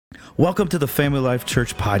Welcome to the Family Life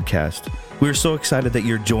Church podcast. We are so excited that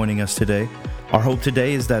you're joining us today. Our hope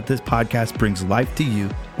today is that this podcast brings life to you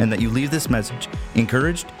and that you leave this message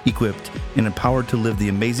encouraged, equipped, and empowered to live the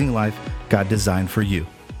amazing life God designed for you.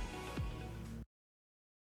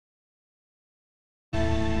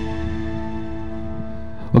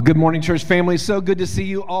 Well, good morning, church family. So good to see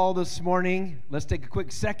you all this morning. Let's take a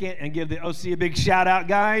quick second and give the OC a big shout out,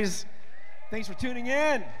 guys. Thanks for tuning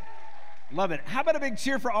in. Love it. How about a big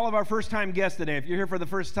cheer for all of our first-time guests today? If you're here for the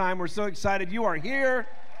first time, we're so excited you are here.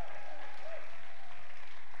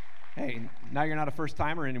 Hey, now you're not a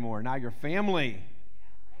first-timer anymore. Now you're family.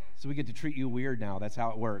 So we get to treat you weird now. That's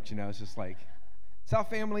how it works, you know. It's just like, that's how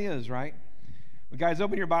family is, right? Well, guys,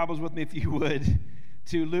 open your Bibles with me, if you would,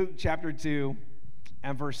 to Luke chapter 2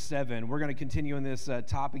 and verse 7. We're going to continue in this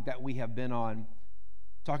topic that we have been on,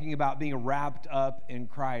 talking about being wrapped up in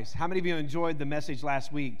Christ. How many of you enjoyed the message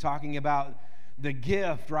last week, talking about the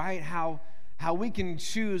gift, right? How we can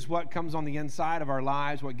choose what comes on the inside of our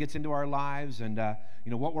lives, what gets into our lives, and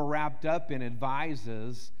what we're wrapped up in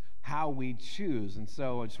advises how we choose. And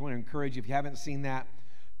so I just want to encourage you, if you haven't seen that,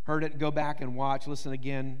 heard it, go back and watch, listen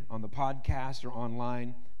again on the podcast or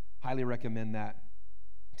online. Highly recommend that.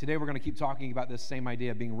 Today we're going to keep talking about this same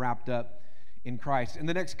idea of being wrapped up in Christ. In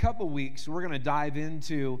the next couple weeks, we're going to dive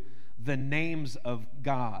into the names of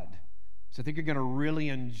God. So I think you're going to really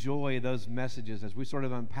enjoy those messages as we sort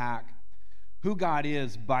of unpack who God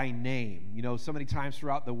is by name. You know, so many times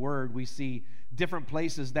throughout the Word, we see different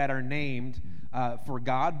places that are named for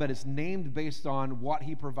God, but it's named based on what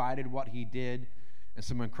He provided, what He did, and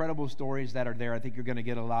some incredible stories that are there. I think you're going to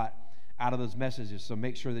get a lot out of those messages, so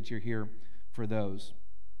make sure that you're here for those.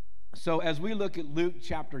 So as we look at Luke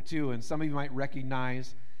chapter 2, and some of you might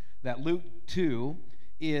recognize that Luke 2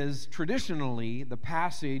 is traditionally the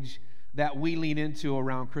passage that we lean into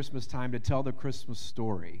around Christmas time to tell the Christmas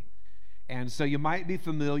story. And so you might be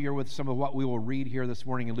familiar with some of what we will read here this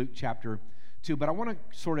morning in Luke chapter 2, but I want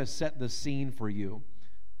to sort of set the scene for you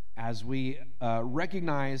as we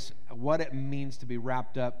recognize what it means to be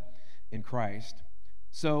wrapped up in Christ.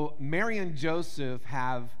 So Mary and Joseph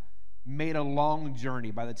have made a long journey.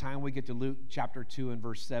 By the time we get to Luke chapter 2 and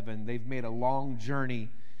verse 7, they've made a long journey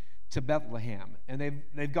to Bethlehem. And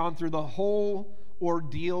they've gone through the whole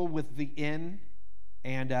ordeal with the inn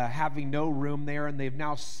and having no room there. And they've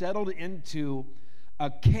now settled into a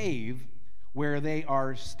cave where they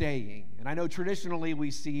are staying. And I know traditionally we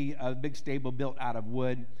see a big stable built out of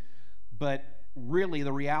wood, but really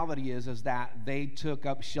the reality is that they took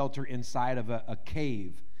up shelter inside of a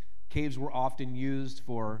cave. Caves were often used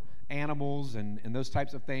for animals and those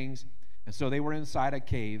types of things. And so they were inside a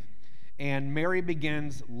cave. And Mary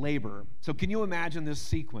begins labor. So can you imagine this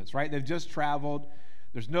sequence, right? They've just traveled.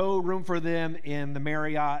 There's no room for them in the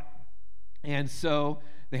Marriott. And so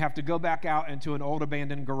they have to go back out into an old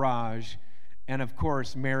abandoned garage. And of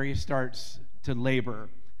course, Mary starts to labor.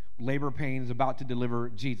 Labor pains about to deliver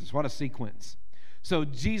Jesus. What a sequence. So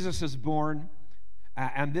Jesus is born.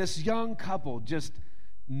 And this young couple just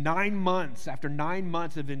after 9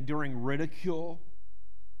 months of enduring ridicule,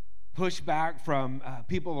 pushback from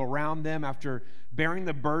people around them, after bearing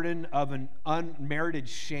the burden of an unmerited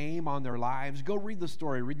shame on their lives. Go read the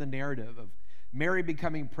story, read the narrative of Mary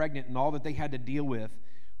becoming pregnant and all that they had to deal with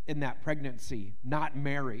in that pregnancy, not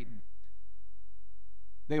married.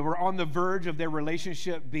 They were on the verge of their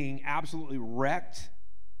relationship being absolutely wrecked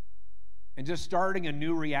and just starting a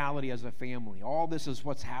new reality as a family. All this is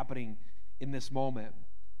what's happening in this moment.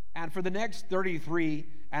 And for the next 33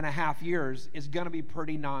 and a half years, it's going to be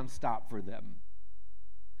pretty nonstop for them.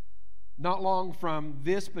 Not long from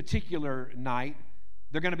this particular night,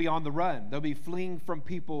 they're going to be on the run. They'll be fleeing from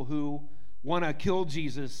people who want to kill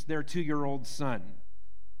Jesus, their 2-year-old son.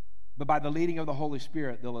 But by the leading of the Holy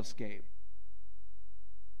Spirit, they'll escape.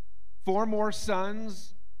 4 more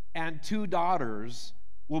sons and 2 daughters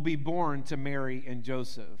will be born to Mary and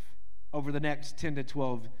Joseph over the next 10 to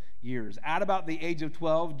 12 years. At about the age of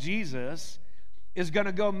 12, Jesus is going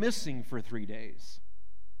to go missing for 3 days.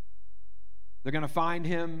 They're going to find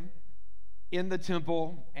him in the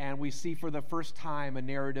temple, and we see for the first time a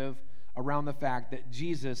narrative around the fact that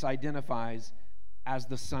Jesus identifies as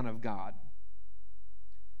the Son of God.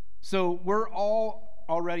 So we're all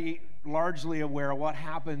already largely aware of what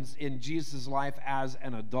happens in Jesus' life as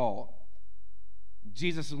an adult.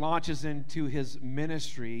 Jesus launches into his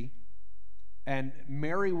ministry, and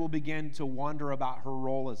Mary will begin to wonder about her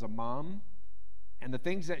role as a mom, and the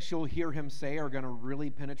things that she'll hear him say are going to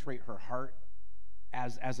really penetrate her heart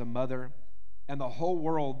as a mother, and the whole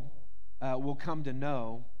world will come to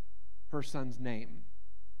know her son's name.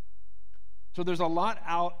 So there's a lot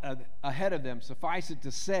ahead of them. Suffice it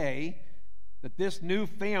to say that this new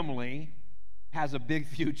family has a big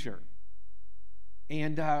future.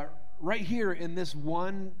 And right here in this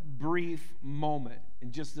one brief moment,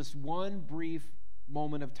 in just this one brief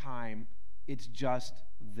moment of time, it's just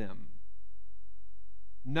them.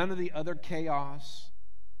 None of the other chaos,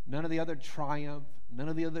 none of the other triumph, none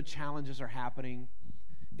of the other challenges are happening.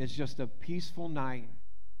 It's just a peaceful night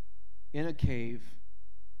in a cave,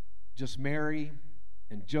 just Mary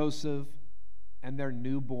and Joseph and their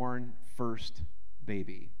newborn first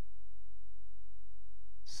baby.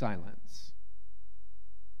 Silence.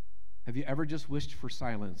 Have you ever just wished for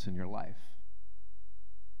silence in your life?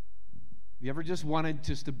 Have you ever just wanted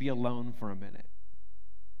just to be alone for a minute?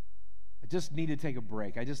 I just need to take a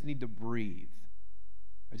break. I just need to breathe.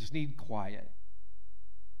 I just need quiet.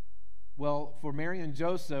 Well, for Mary and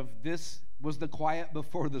Joseph, this was the quiet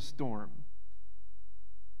before the storm.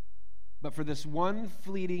 But for this one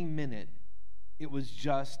fleeting minute, it was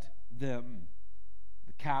just them.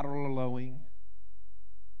 The cattle are lowing,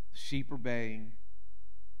 the sheep are baying,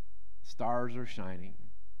 the stars are shining,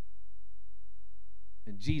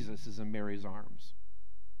 and Jesus is in Mary's arms.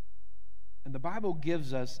 And the Bible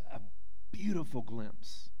gives us a beautiful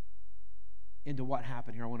glimpse into what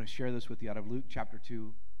happened here. I want to share this with you out of Luke chapter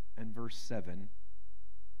 2 and verse 7.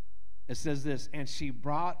 It says this, "And she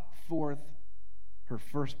brought forth her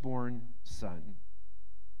firstborn son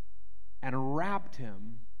and wrapped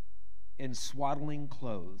him in swaddling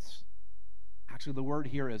clothes." Actually, the word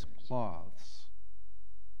here is cloths.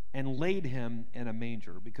 "And laid him in a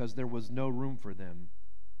manger, because there was no room for them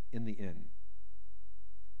in the inn."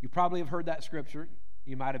 You probably have heard that scripture.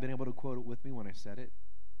 You might have been able to quote it with me when I said it.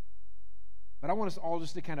 But I want us all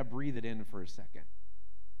just to kind of breathe it in for a second.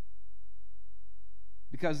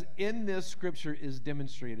 Because in this scripture is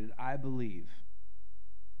demonstrated, I believe,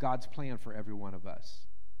 God's plan for every one of us.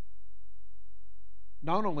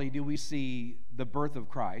 Not only do we see the birth of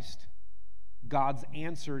Christ, God's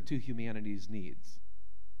answer to humanity's needs.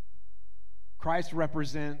 Christ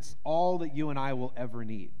represents all that you and I will ever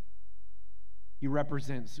need. He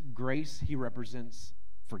represents grace. He represents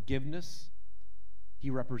forgiveness. He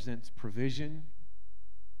represents provision.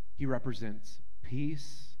 He represents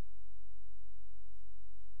peace.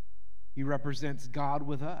 He represents God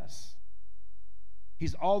with us.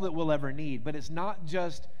 He's all that we'll ever need. But it's not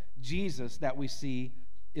just Jesus that we see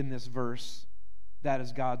in this verse that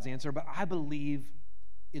is God's answer, but I believe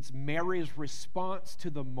it's Mary's response to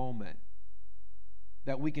the moment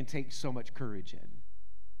that we can take so much courage in.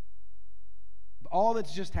 All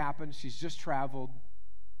that's just happened, she's just traveled,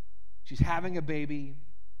 she's having a baby,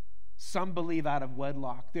 some believe out of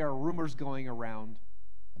wedlock. There are rumors going around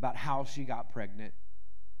about how she got pregnant.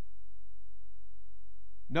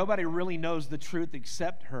 Nobody really knows the truth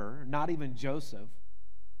except her, not even Joseph.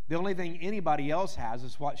 The only thing anybody else has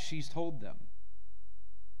is what she's told them.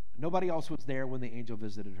 Nobody else was there when the angel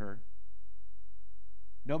visited her.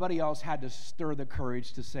 Nobody else had to stir the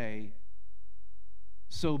courage to say,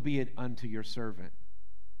 "So be it unto your servant,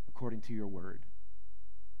 according to your word."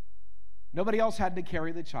 Nobody else had to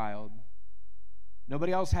carry the child.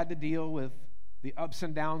 Nobody else had to deal with the ups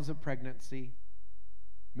and downs of pregnancy.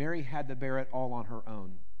 Mary had to bear it all on her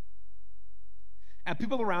own. And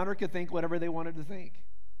people around her could think whatever they wanted to think.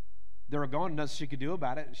 There were nothing she could do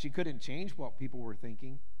about it. She couldn't change what people were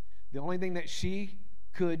thinking. The only thing that she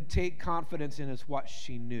could take confidence in is what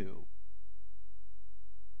she knew.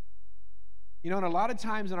 You know, and a lot of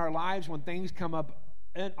times in our lives when things come up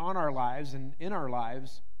on our lives and in our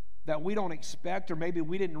lives that we don't expect or maybe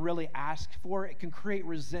we didn't really ask for, it can create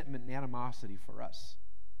resentment and animosity for us.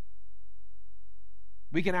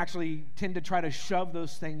 We can actually tend to try to shove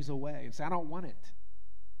those things away and say, "I don't want it.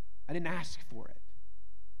 I didn't ask for it."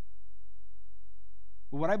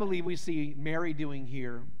 But what I believe we see Mary doing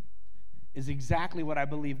here is exactly what I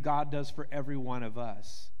believe God does for every one of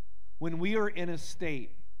us. When we are in a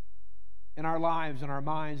state in our lives, in our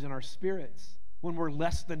minds, in our spirits, when we're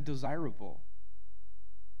less than desirable,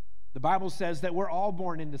 the Bible says that we're all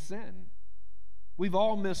born into sin. We've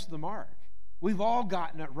all missed the mark. We've all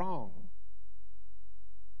gotten it wrong.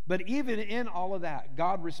 But even in all of that,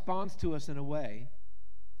 God responds to us in a way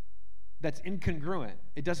that's incongruent.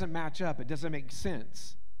 It doesn't match up. It doesn't make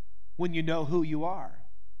sense when you know who you are.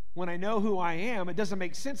 When I know who I am, it doesn't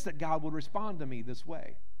make sense that God would respond to me this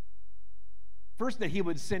way. First, that he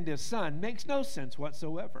would send his son makes no sense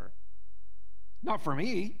whatsoever. Not for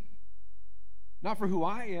me. Not for who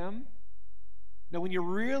I am. Now, when you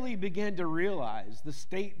really begin to realize the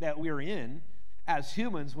state that we're in as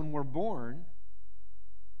humans when we're born,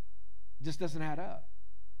 it just doesn't add up.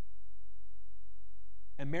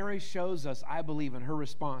 And Mary shows us, I believe, in her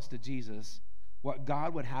response to Jesus, what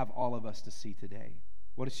God would have all of us to see today.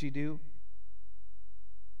 What does she do?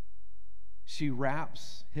 She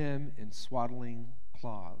wraps him in swaddling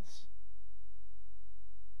cloths.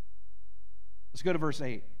 Let's go to verse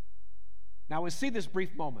 8. Now we see this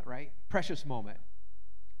brief moment, right? Precious moment.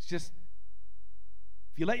 It's just,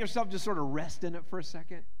 if you let yourself just sort of rest in it for a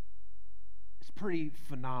second, it's pretty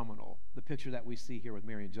phenomenal, the picture that we see here with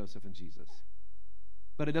Mary and Joseph and Jesus.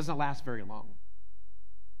 But it doesn't last very long.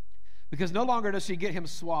 Because no longer does she get him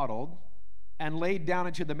swaddled and laid down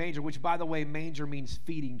into the manger, which, by the way, manger means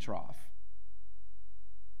feeding trough.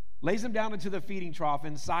 Lays him down into the feeding trough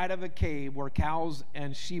inside of a cave where cows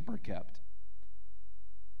and sheep are kept.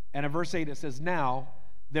 And in verse 8 it says, now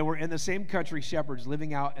there were in the same country shepherds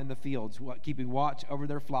living out in the fields, keeping watch over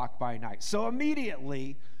their flock by night. So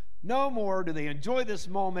immediately, no more do they enjoy this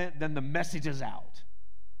moment than the message is out.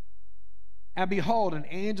 And behold, an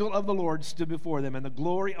angel of the Lord stood before them, and the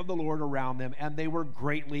glory of the Lord around them, and they were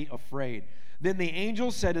greatly afraid. Then the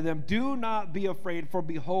angel said to them, do not be afraid, for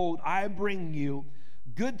behold, I bring you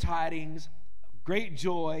good tidings of great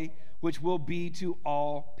joy, which will be to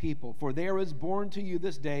all people. For there is born to you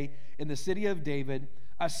this day in the city of David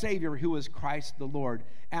a Savior who is Christ the Lord.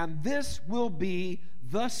 And this will be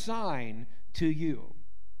the sign to you.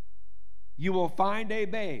 You will find a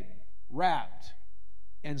babe wrapped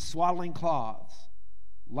in swaddling cloths,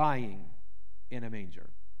 lying in a manger.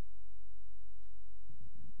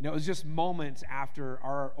 You know, it was just moments after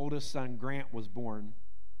our oldest son, Grant, was born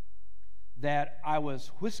that I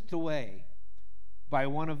was whisked away by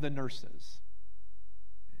one of the nurses.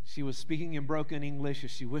 She was speaking in broken English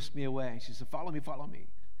as she whisked me away. She said, follow me, follow me.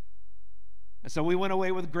 And so we went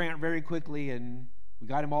away with Grant very quickly, and we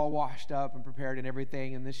got him all washed up and prepared and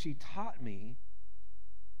everything. And then she taught me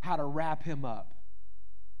how to wrap him up.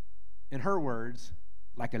 In her words,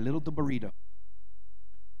 like a little burrito.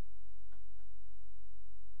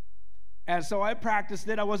 And so I practiced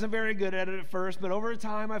it. I wasn't very good at it at first, but over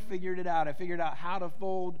time I figured it out. I figured out how to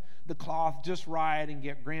fold the cloth just right and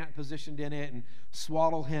get Grant positioned in it and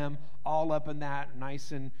swaddle him all up in that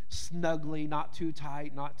nice and snugly, not too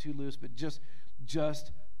tight, not too loose, but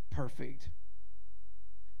just perfect.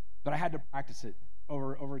 But I had to practice it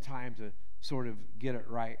over time to sort of get it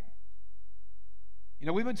right. You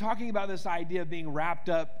know, we've been talking about this idea of being wrapped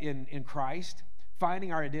up in Christ,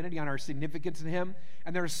 finding our identity and our significance in him.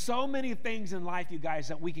 And there are so many things in life, you guys,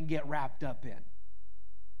 that we can get wrapped up in.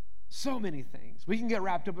 So many things. We can get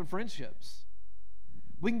wrapped up in friendships.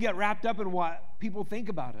 We can get wrapped up in what people think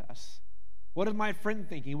about us. What is my friend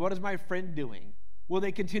thinking? What is my friend doing? Will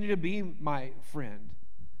they continue to be my friend?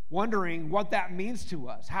 Wondering what that means to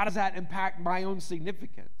us. How does that impact my own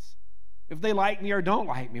significance? If they like me or don't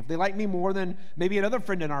like me, if they like me more than maybe another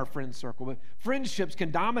friend in our friend circle. But friendships can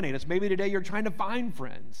dominate us. Maybe today you're trying to find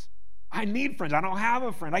friends. I need friends. I don't have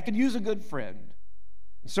a friend. I could use a good friend.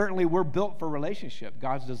 And certainly we're built for relationship.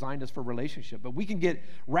 God's designed us for relationship. But we can get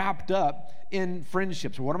wrapped up in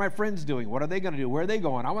friendships. What are my friends doing? What are they going to do? Where are they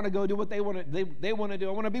going? I want to go do what they want to do.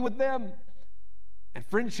 I want to be with them. And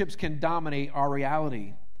friendships can dominate our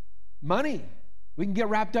reality. Money. We can get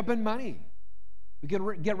wrapped up in money. We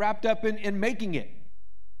can get wrapped up in making it.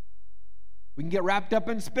 We can get wrapped up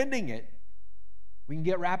in spending it. We can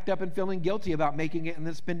get wrapped up in feeling guilty about making it and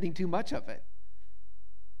then spending too much of it.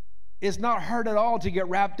 It's not hard at all to get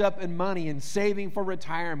wrapped up in money and saving for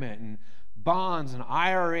retirement and bonds and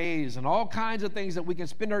IRAs and all kinds of things that we can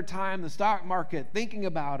spend our time in the stock market thinking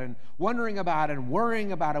about and wondering about and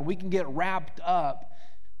worrying about. And we can get wrapped up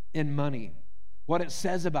in money, what it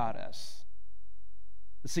says about us,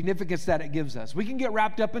 the significance that it gives us. We can get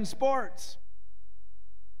wrapped up in sports.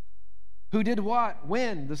 Who did what?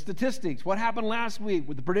 When? The statistics. What happened last week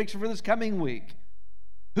with the prediction for this coming week?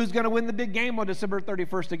 Who's going to win the big game on December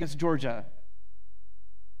 31st against Georgia?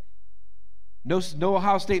 No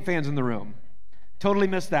Ohio State fans in the room. Totally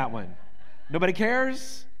missed that one. Nobody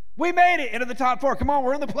cares? We made it into the top four. Come on,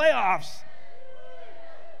 we're in the playoffs.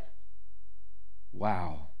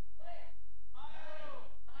 Wow.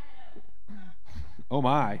 Oh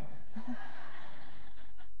my.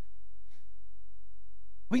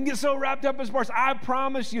 We can get so wrapped up in sports. I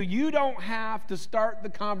promise you, you don't have to start the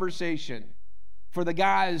conversation for the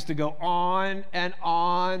guys to go on and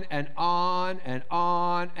on and on and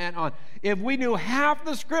on and on. If we knew half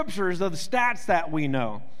the scriptures of the stats that we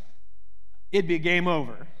know, it'd be game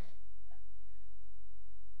over.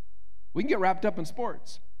 We can get wrapped up in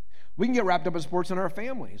sports. We can get wrapped up in sports in our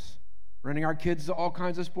families. running our kids to all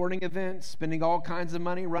kinds of sporting events, spending all kinds of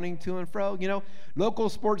money running to and fro. You know, local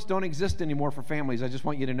sports don't exist anymore for families. I just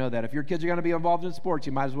want you to know that. If your kids are going to be involved in sports,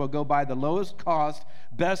 you might as well go buy the lowest cost,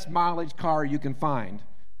 best mileage car you can find,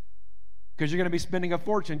 because you're going to be spending a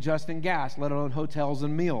fortune just in gas, let alone hotels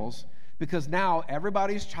and meals, because now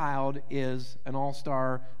everybody's child is an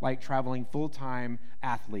all-star, like traveling full-time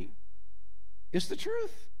athlete. It's the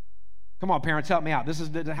truth. Come on, parents, help me out. This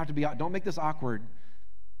doesn't have to be, don't make this awkward.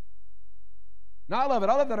 No, I love it.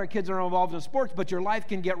 I love that our kids are involved in sports, but your life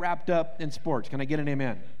can get wrapped up in sports. Can I get an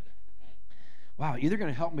amen? Wow, you're either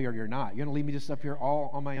going to help me or you're not. You're going to leave me just up here all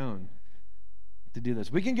on my own to do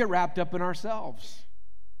this. We can get wrapped up in ourselves,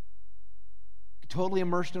 totally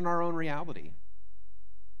immersed in our own reality,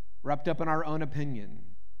 wrapped up in our own opinion,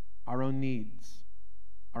 our own needs,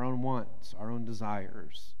 our own wants, our own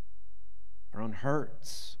desires, our own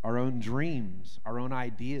hurts, our own dreams, our own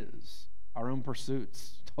ideas, our own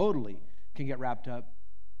pursuits. Totally can get wrapped up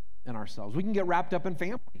in ourselves. We can get wrapped up in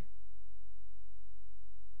family.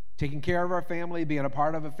 Taking care of our family, being a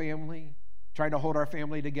part of a family, trying to hold our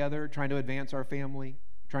family together, trying to advance our family,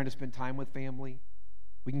 trying to spend time with family.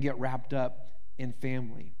 We can get wrapped up in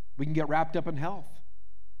family. We can get wrapped up in health.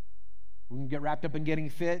 We can get wrapped up in getting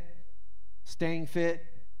fit, staying fit,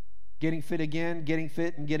 getting fit again, getting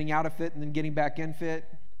fit and getting out of fit and then getting back in fit,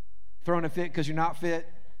 throwing a fit because you're not fit.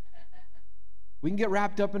 We can get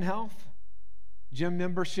wrapped up in health. Gym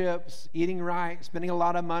memberships, eating right, spending a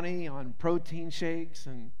lot of money on protein shakes,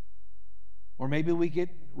 or maybe we get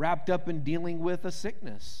wrapped up in dealing with a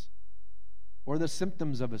sickness or the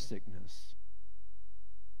symptoms of a sickness.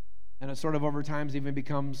 And it sort of over time even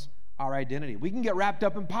becomes our identity. We can get wrapped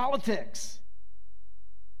up in politics.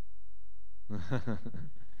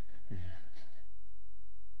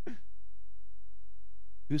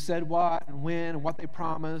 Who said what and when and what they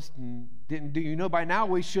promised and didn't do. You know, by now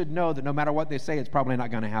we should know that no matter what they say, it's probably not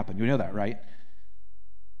going to happen. You know that, right?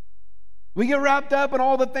 We get wrapped up in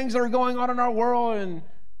all the things that are going on in our world and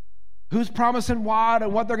who's promising what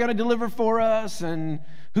and what they're going to deliver for us and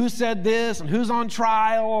who said this and who's on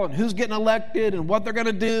trial and who's getting elected and what they're going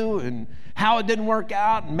to do and how it didn't work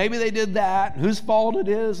out and maybe they did that and whose fault it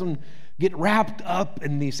is, and get wrapped up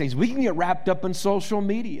in these things. We can get wrapped up in social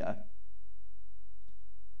media.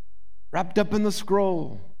 Wrapped up in the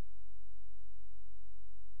scroll,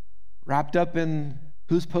 wrapped up in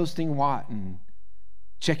who's posting what and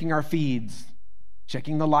checking our feeds,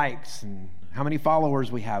 checking the likes and how many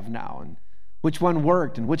followers we have now and which one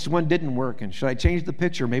worked and which one didn't work, and should I change the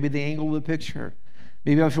picture, maybe the angle of the picture,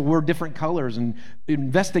 maybe I should wear different colors, and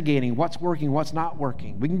investigating what's working, what's not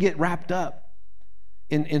working. We can get wrapped up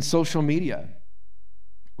in social media.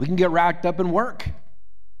 We can get wrapped up in work,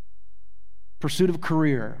 pursuit of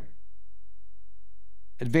career,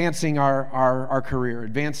 advancing our career,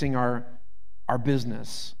 advancing our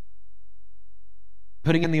business,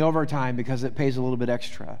 putting in the overtime because it pays a little bit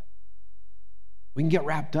extra. We can get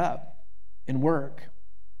wrapped up in work.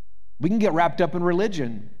 We can get wrapped up in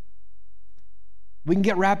religion. We can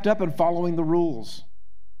get wrapped up in following the rules,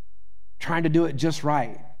 trying to do it just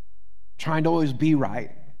right, trying to always be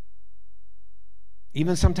right.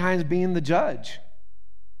 Even sometimes being the judge,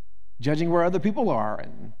 judging where other people are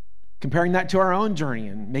and comparing that to our own journey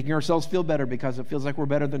and making ourselves feel better because it feels like we're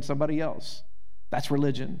better than somebody else. That's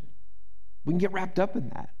religion. We can get wrapped up in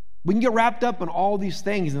that. We can get wrapped up in all these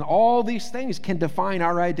things, and all these things can define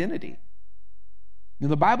our identity. You know,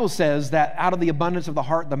 the Bible says that out of the abundance of the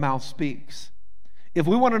heart, the mouth speaks. If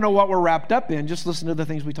we want to know what we're wrapped up in, just listen to the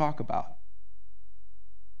things we talk about.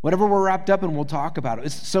 Whatever we're wrapped up in, we'll talk about it.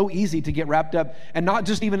 It's so easy to get wrapped up, and not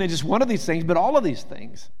just even in just one of these things, but all of these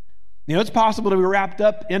things. You know, it's possible to be wrapped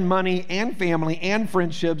up in money and family and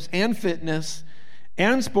friendships and fitness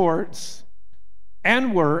and sports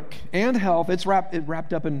and work and health. It's wrapped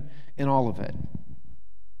up in all of it.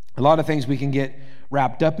 A lot of things we can get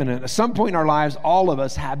wrapped up in it. At some point in our lives, all of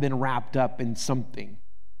us have been wrapped up in something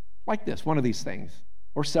like this, one of these things,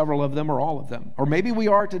 or several of them, or all of them. Or maybe we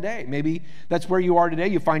are today. Maybe that's where you are today.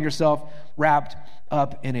 You find yourself wrapped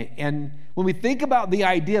up in it. And when we think about the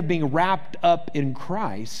idea of being wrapped up in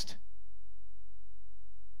Christ,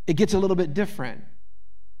 it gets a little bit different.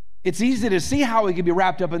 It's easy to see how we can be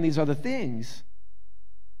wrapped up in these other things.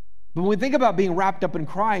 But when we think about being wrapped up in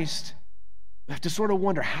Christ, we have to sort of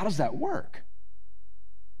wonder, how does that work?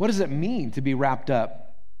 What does it mean to be wrapped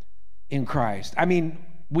up in Christ? I mean,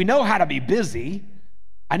 we know how to be busy.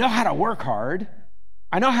 I know how to work hard.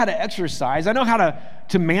 I know how to exercise. I know how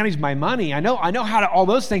to manage my money. I know how to all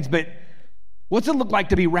those things, but what's it look like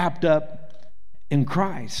to be wrapped up in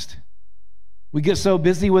Christ? We get so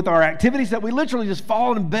busy with our activities that we literally just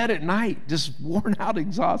fall in bed at night, just worn out,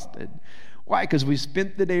 exhausted. Why? Because we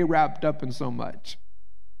spent the day wrapped up in so much.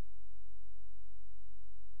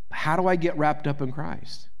 How do I get wrapped up in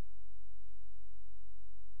Christ?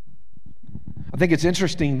 I think it's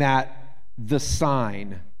interesting that the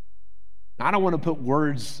sign, I don't want to put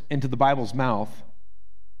words into the Bible's mouth,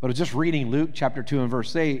 but I was just reading Luke chapter 2 and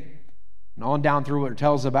verse 8, and on down through what it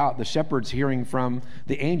tells about the shepherds hearing from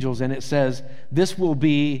the angels, and it says, this will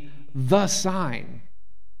be the sign.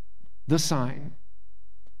 The sign.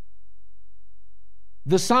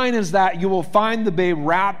 The sign is that you will find the babe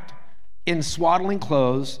wrapped in swaddling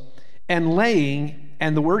clothes and laying,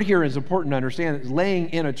 and the word here is important to understand, is laying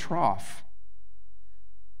in a trough.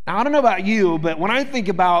 Now, I don't know about you, but when I think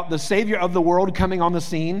about the Savior of the world coming on the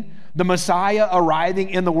scene, the Messiah arriving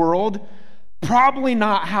in the world, probably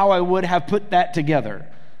not how I would have put that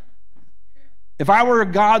together. If I were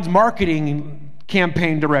God's marketing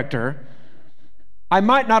campaign director, I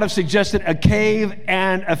might not have suggested a cave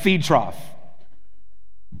and a feed trough.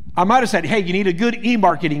 I might have said, hey, you need a good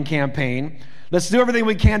e-marketing campaign. Let's do everything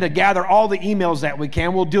we can to gather all the emails that we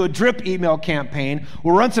can. We'll do a drip email campaign.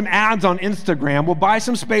 We'll run some ads on Instagram. We'll buy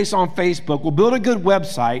some space on Facebook. We'll build a good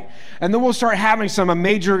website. And then we'll start having some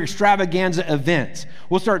major extravaganza events.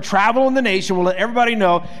 We'll start traveling the nation. We'll let everybody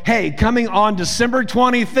know, hey, coming on December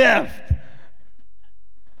 25th,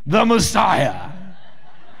 the Messiah.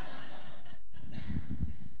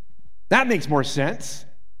 That makes more sense.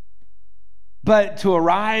 But to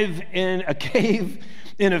arrive in a cave,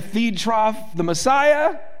 in a feed trough, the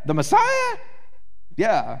Messiah?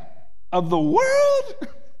 Yeah. Of the world?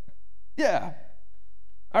 Yeah.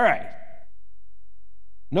 All right.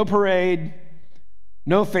 No parade,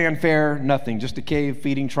 no fanfare, nothing. Just a cave,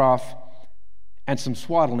 feeding trough, and some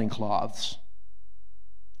swaddling cloths.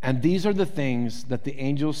 And these are the things that the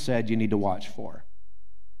angel said you need to watch for.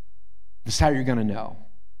 This is how you're going to know.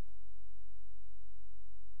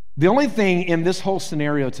 The only thing in this whole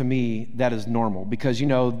scenario to me that is normal, because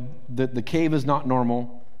the cave is not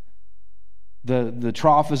normal, the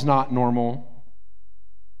trough is not normal.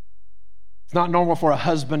 It's not normal for a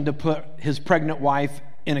husband to put his pregnant wife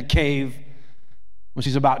in a cave when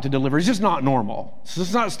she's about to deliver. It's just not normal. So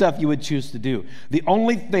it's not stuff you would choose to do. The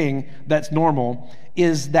only thing that's normal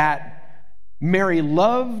is that Mary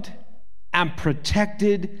loved and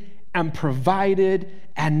protected and provided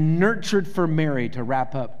and nurtured for Mary to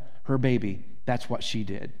wrap up her baby. That's what she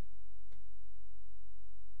did.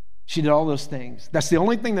 She did all those things. That's the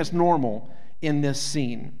only thing that's normal in this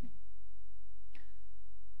scene.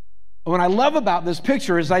 What I love about this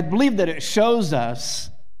picture is I believe that it shows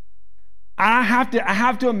us, I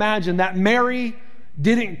have to imagine that Mary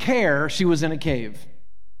didn't care she was in a cave.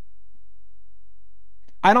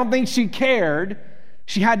 I don't think she cared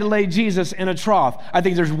she had to lay Jesus in a trough. I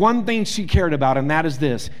think there's one thing she cared about, and that is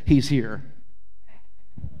this: he's here.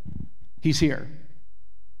 He's here.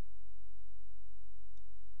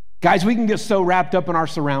 Guys, we can get so wrapped up in our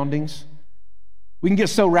surroundings. We can get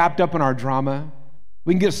so wrapped up in our drama.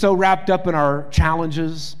 We can get so wrapped up in our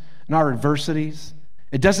challenges and our adversities.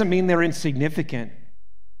 It doesn't mean they're insignificant.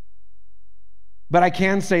 But I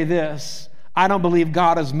can say this: I don't believe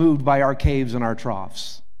God is moved by our caves and our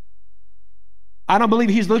troughs. I don't believe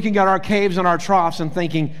he's looking at our caves and our troughs and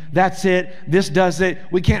thinking, that's it, this does it,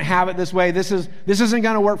 we can't have it this way, this isn't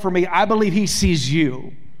going to work for me. I believe he sees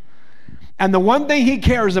you. And the one thing he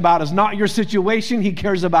cares about is not your situation, he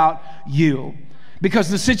cares about you. Because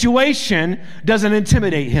the situation doesn't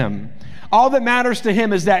intimidate him. All that matters to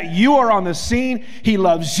him is that you are on the scene. He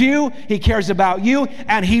loves you, he cares about you,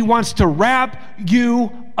 and he wants to wrap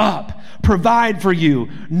you up, provide for you,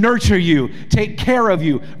 nurture you, take care of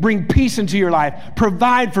you, bring peace into your life,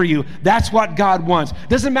 provide for you. That's what God wants.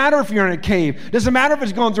 Doesn't matter if you're in a cave. Doesn't matter if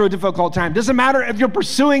it's going through a difficult time. Doesn't matter if you're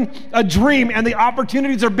pursuing a dream and the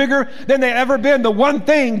opportunities are bigger than they've ever been. The one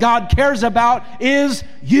thing God cares about is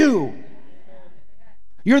you.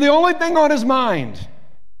 You're the only thing on his mind.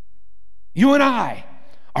 You and I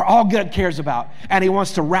are all God cares about, and he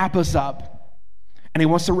wants to wrap us up. And he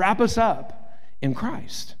wants to wrap us up in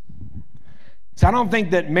Christ. So I don't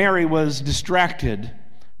think that Mary was distracted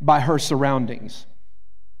by her surroundings,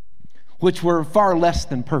 which were far less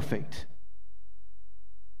than perfect.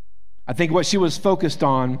 I think what she was focused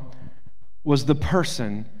on was the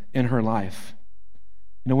person in her life.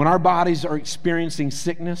 When our bodies are experiencing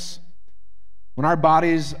sickness, when our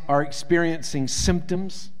bodies are experiencing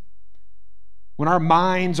symptoms, when our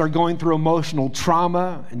minds are going through emotional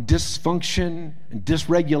trauma and dysfunction and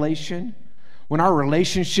dysregulation, when our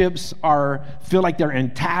relationships feel like they're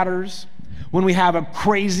in tatters, when we have a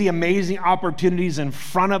crazy, amazing opportunities in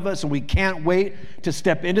front of us and we can't wait to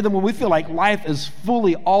step into them, when we feel like life is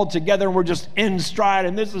fully all together and we're just in stride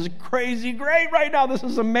and this is crazy great right now, this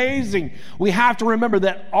is amazing, we have to remember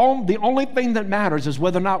that the only thing that matters is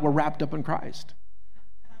whether or not we're wrapped up in Christ.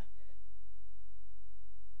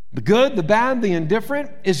 The good, the bad, the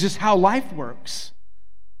indifferent is just how life works.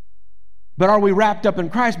 But are we wrapped up in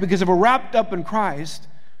Christ? Because if we're wrapped up in Christ,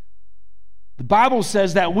 the Bible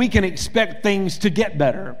says that we can expect things to get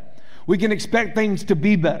better. We can expect things to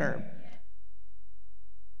be better.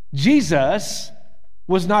 Jesus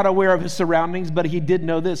was not aware of his surroundings, but he did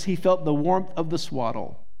know this. He felt the warmth of the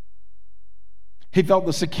swaddle. He felt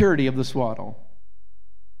the security of the swaddle.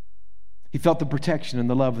 He felt the protection and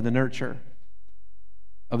the love and the nurture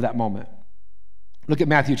of that moment. Look at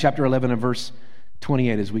Matthew chapter 11 and verse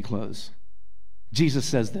 28 as we close. Jesus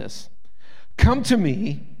says this, "Come to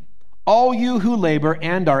me, all you who labor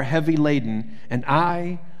and are heavy laden, and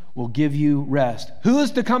I will give you rest." Who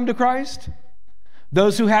is to come to Christ?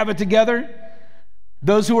 Those who have it together?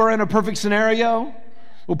 Those who are in a perfect scenario?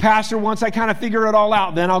 Well, Pastor, once I kind of figure it all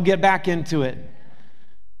out, then I'll get back into it.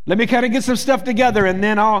 Let me kind of get some stuff together, and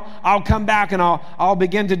then I'll come back and I'll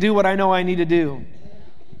begin to do what I know I need to do.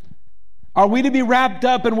 Are we to be wrapped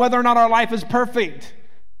up in whether or not our life is perfect?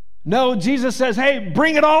 No, Jesus says, hey,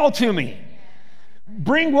 bring it all to me.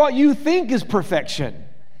 Bring what you think is perfection.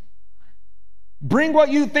 Bring what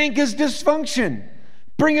you think is dysfunction.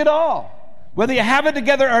 Bring it all. Whether you have it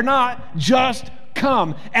together or not, just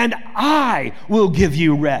come and I will give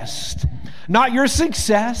you rest. Not your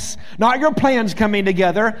success, not your plans coming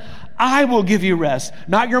together. I will give you rest.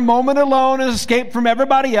 Not your moment alone and escape from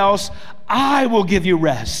everybody else. I will give you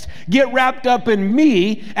rest. Get wrapped up in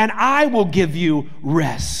me and I will give you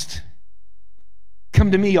rest.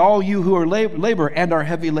 Come to me, all you who are labor and are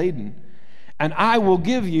heavy laden, and I will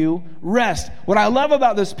give you rest. What I love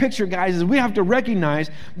about this picture, guys, is we have to recognize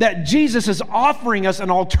that Jesus is offering us an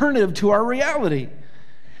alternative to our reality.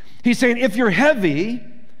 He's saying, if you're heavy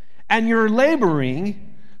and you're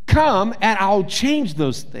laboring, come and I'll change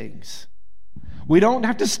those things. We don't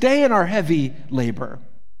have to stay in our heavy labor.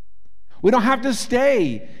 We don't have to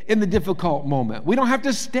stay in the difficult moment. We don't have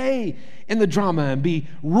to stay in the drama and be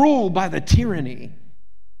ruled by the tyranny.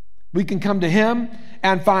 We can come to him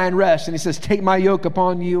and find rest. And he says, take my yoke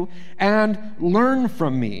upon you and learn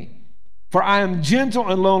from me. For I am gentle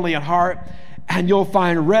and lowly at heart, and you'll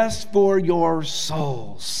find rest for your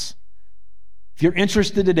souls. If you're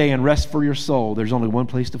interested today in rest for your soul, there's only one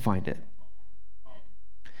place to find it.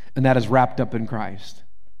 And that is wrapped up in Christ.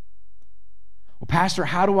 Well, Pastor,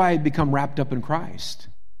 how do I become wrapped up in Christ?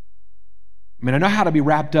 I mean, I know how to be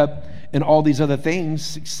wrapped up in all these other things,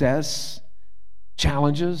 success,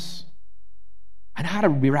 challenges. I know how to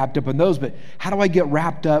be wrapped up in those, but how do I get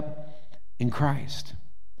wrapped up in Christ?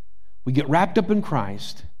 We get wrapped up in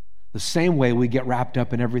Christ the same way we get wrapped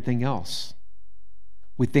up in everything else.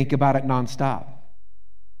 We think about it nonstop.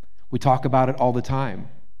 We talk about it all the time.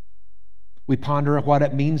 We ponder what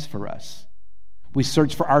it means for us. We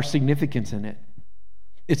search for our significance in it.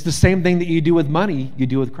 It's the same thing that you do with money, you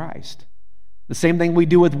do with Christ. The same thing we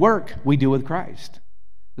do with work, we do with Christ.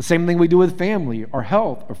 The same thing we do with family or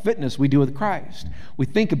health or fitness, we do with Christ. We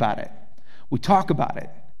think about it. We talk about it.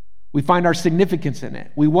 We find our significance in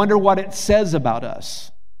it. We wonder what it says about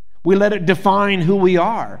us. We let it define who we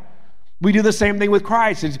are. We do the same thing with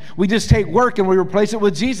Christ. We just take work and we replace it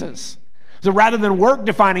with Jesus. So rather than work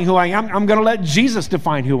defining who I am, I'm going to let Jesus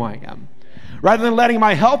define who I am. Rather than letting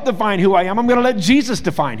my health define who I am, I'm going to let Jesus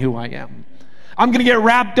define who I am. I'm going to get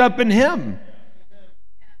wrapped up in him.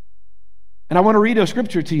 And I want to read a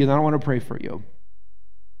scripture to you, and I want to pray for you.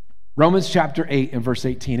 Romans chapter 8 and verse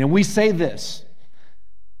 18. And we say this.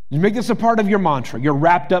 You make this a part of your mantra, your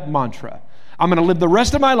wrapped up mantra. I'm going to live the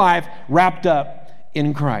rest of my life wrapped up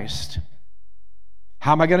in Christ.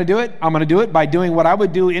 How am I going to do it? I'm going to do it by doing what I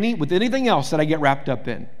would do with anything else that I get wrapped up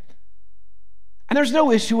in. And there's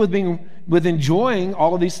no issue with enjoying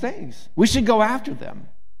all of these things. We should go after them.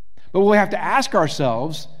 But what we have to ask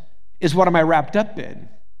ourselves is, what am I wrapped up in?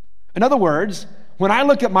 In other words, when I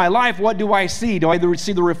look at my life, what do I see? Do I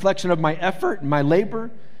see the reflection of my effort and my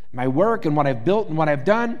labor, my work and what I've built and what I've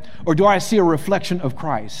done? Or do I see a reflection of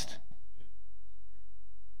Christ?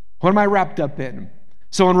 What am I wrapped up in?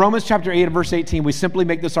 So in Romans chapter 8 and verse 18, we simply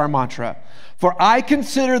make this our mantra. For I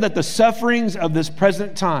consider that the sufferings of this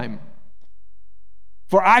present time,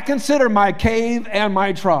 for I consider my cave and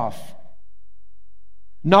my trough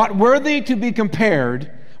not worthy to be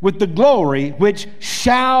compared with the glory which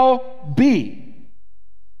shall be.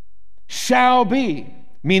 Shall be,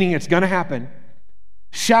 meaning it's going to happen,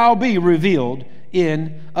 shall be revealed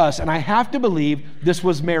in us. And I have to believe this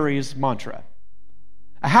was Mary's mantra.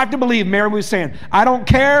 I have to believe Mary was saying, I don't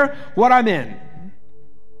care what I'm in.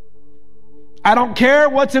 I don't care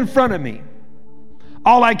what's in front of me.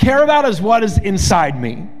 All I care about is what is inside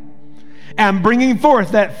me. And bringing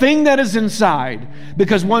forth that thing that is inside.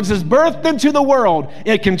 Because once it's birthed into the world,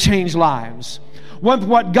 it can change lives. Once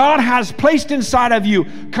what God has placed inside of you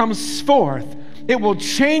comes forth, it will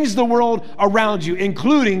change the world around you,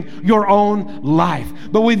 including your own life.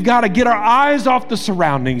 But we've got to get our eyes off the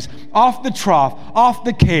surroundings, off the trough, off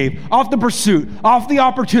the cave, off the pursuit, off the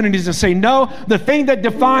opportunities, and say, no, the thing that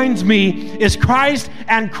defines me is Christ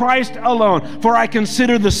and Christ alone. For I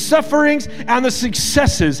consider the sufferings and the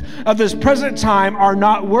successes of this present time are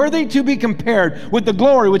not worthy to be compared with the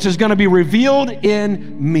glory which is going to be revealed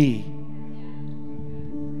in me.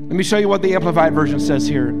 Let me show you what the Amplified Version says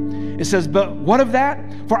here. It says, but what of that?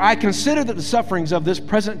 For I consider that the sufferings of this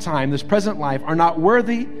present time, this present life, are not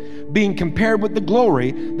worthy being compared with the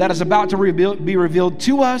glory that is about to be revealed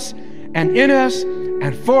to us and in us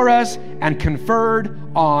and for us and conferred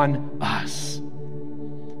on us.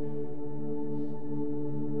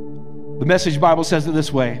 The Message Bible says it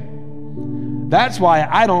this way. That's why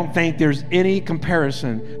I don't think there's any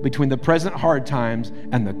comparison between the present hard times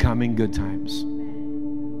and the coming good times.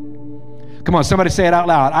 Come on, somebody say it out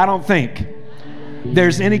loud. I don't think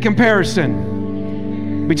there's any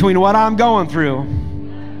comparison between what I'm going through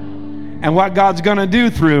and what God's going to do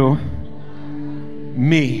through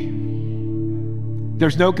me.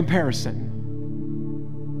 There's no comparison.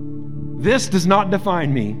 This does not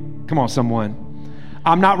define me. Come on, someone.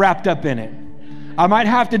 I'm not wrapped up in it. I might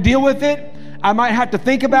have to deal with it. I might have to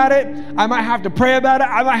think about it. I might have to pray about it.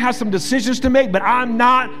 I might have some decisions to make, but I'm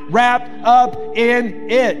not wrapped up in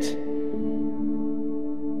it.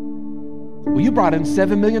 Well, you brought in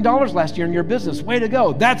 $7 million last year in your business. Way to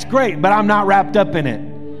go. That's great, but I'm not wrapped up in it.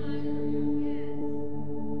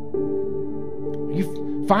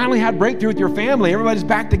 You finally had breakthrough with your family. Everybody's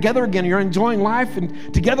back together again. You're enjoying life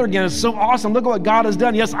and together again. It's so awesome. Look at what God has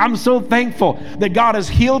done. Yes, I'm so thankful that God has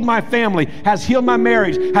healed my family, has healed my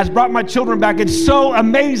marriage, has brought my children back. It's so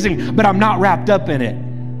amazing, but I'm not wrapped up in it.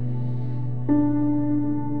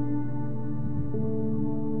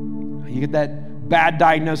 You get that bad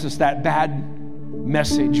diagnosis, that bad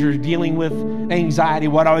message. You're dealing with anxiety.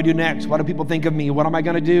 What do I do next? What do people think of me? What am I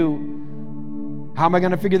going to do? How am I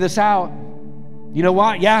going to figure this out? You know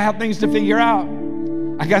what? Yeah, I have things to figure out.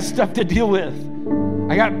 I got stuff to deal with.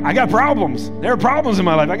 I got problems. There are problems in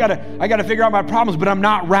my life. I got to figure out my problems, but I'm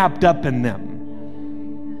not wrapped up in them.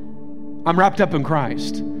 I'm wrapped up in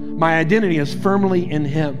Christ. My identity is firmly in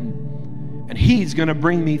Him, and He's going to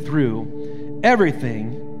bring me through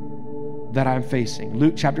everything that I'm facing.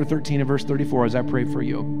 Luke chapter 13 and verse 34, as I pray for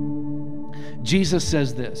you. Jesus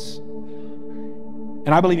says this, and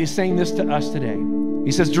I believe He's saying this to us today.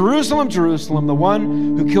 He says, Jerusalem, Jerusalem, the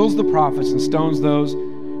one who kills the prophets and stones those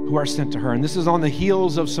who are sent to her. And this is on the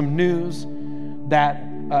heels of some news that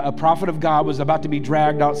a prophet of God was about to be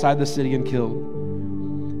dragged outside the city and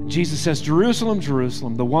killed. Jesus says, Jerusalem,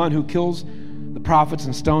 Jerusalem, the one who kills the prophets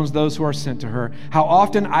and stones those who are sent to her. How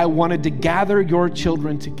often I wanted to gather your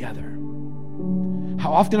children together.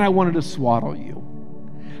 How often I wanted to swaddle you.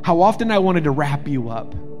 How often I wanted to wrap you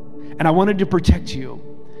up. And I wanted to protect you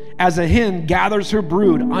as a hen gathers her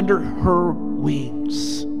brood under her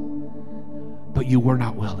wings. But you were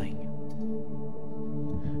not willing.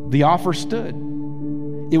 The offer stood.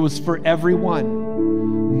 It was for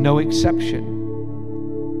everyone, no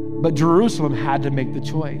exception. But Jerusalem had to make the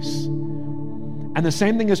choice. And the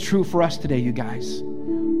same thing is true for us today, you guys.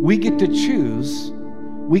 We get to choose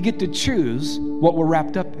what we're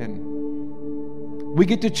wrapped up in. We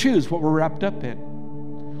get to choose what we're wrapped up in.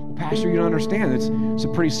 Well, Pastor, you don't understand. It's a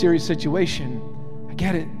pretty serious situation. I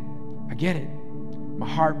get it. My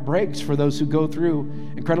heart breaks for those who go through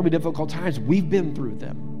incredibly difficult times. We've been through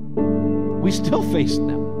them. We still face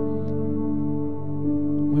them.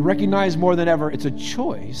 We recognize more than ever it's a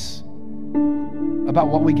choice about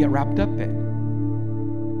what we get wrapped up in.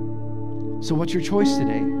 So what's your choice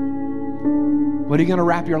today? What are you going to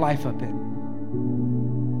wrap your life up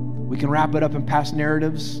in? We can wrap it up in past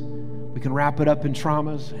narratives. We can wrap it up in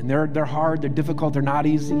traumas. And they're hard, they're difficult, they're not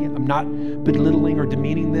easy. I'm not belittling or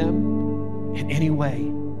demeaning them in any way.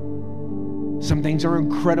 Some things are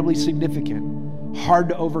incredibly significant, hard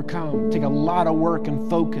to overcome, take a lot of work and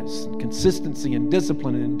focus, and consistency and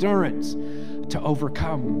discipline and endurance to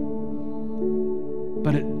overcome.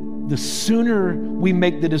 But the sooner we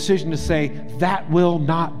make the decision to say, that will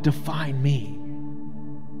not define me,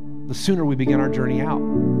 the sooner we begin our journey out.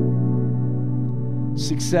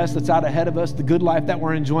 Success that's out ahead of us, the good life that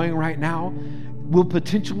we're enjoying right now, will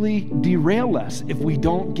potentially derail us if we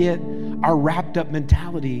don't get our wrapped up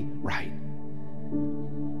mentality right.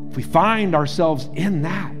 If we find ourselves in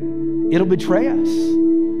that, it'll betray us.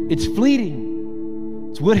 It's fleeting.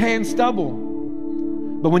 It's wood, hay, and stubble.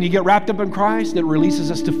 But when you get wrapped up in Christ, it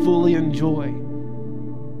releases us to fully enjoy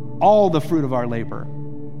all the fruit of our labor,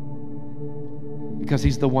 because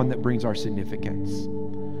he's the one that brings our significance.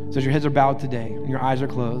 So as your heads are bowed today and your eyes are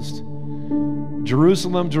closed,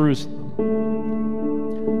 Jerusalem, Jerusalem,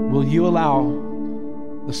 will you allow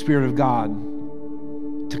the Spirit of God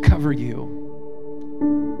to cover you?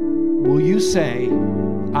 Will you say,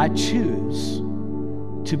 I choose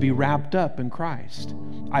to be wrapped up in Christ?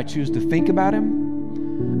 I choose to think about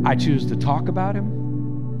him. I choose to talk about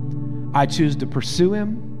him. I choose to pursue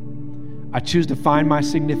him. I choose to find my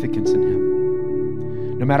significance in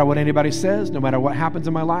him. No matter what anybody says, no matter what happens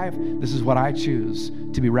in my life, this is what I choose,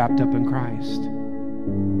 to be wrapped up in Christ.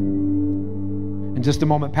 In just a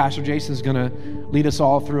moment, Pastor Jason is going to lead us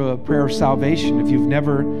all through a prayer of salvation. If you've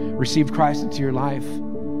never received Christ into your life,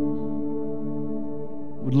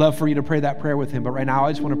 would love for you to pray that prayer with him. But right now,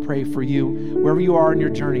 I just want to pray for you, wherever you are in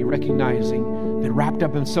your journey, recognizing you've been wrapped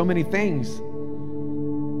up in so many things.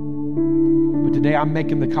 But today, I'm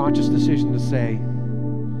making the conscious decision to say,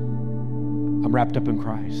 I'm wrapped up in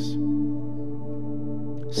Christ.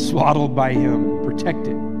 Swaddled by him,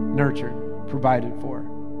 protected, nurtured, provided for.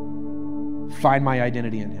 Find my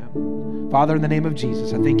identity in him. Father, in the name of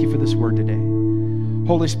Jesus, I thank you for this word today.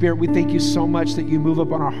 Holy Spirit, we thank you so much that you move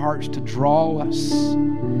up on our hearts to draw us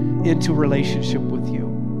into a relationship with you.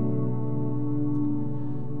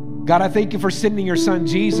 God, I thank you for sending your son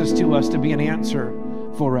Jesus to us to be an answer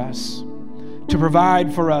for us, to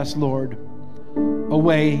provide for us, Lord, a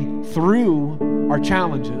way through our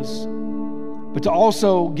challenges, but to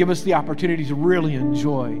also give us the opportunity to really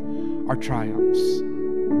enjoy our triumphs.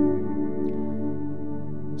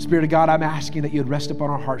 Spirit of God, I'm asking that you'd rest upon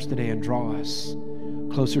our hearts today and draw us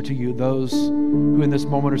closer to you. Those who in this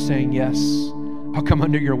moment are saying, yes, I'll come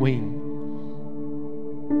under your wing.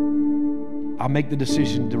 I'll make the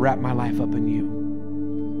decision to wrap my life up in you.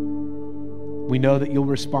 We know that you'll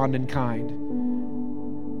respond in kind,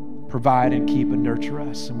 provide and keep and nurture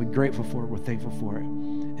us. And we're grateful for it. We're thankful for it.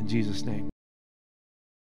 In Jesus' name.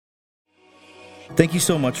 Thank you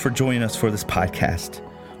so much for joining us for this podcast.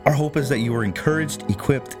 Our hope is that you are encouraged,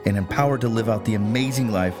 equipped, and empowered to live out the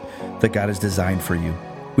amazing life that God has designed for you.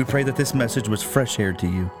 We pray that this message was fresh air to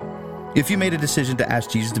you. If you made a decision to ask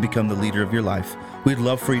Jesus to become the leader of your life, we'd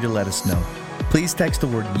love for you to let us know. Please text the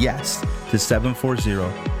word YES to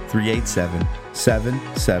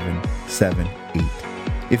 740-387-7778.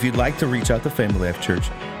 If you'd like to reach out to Family Life Church,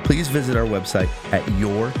 please visit our website at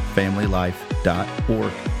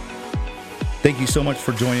yourfamilylife.org. Thank you so much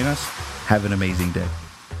for joining us. Have an amazing day.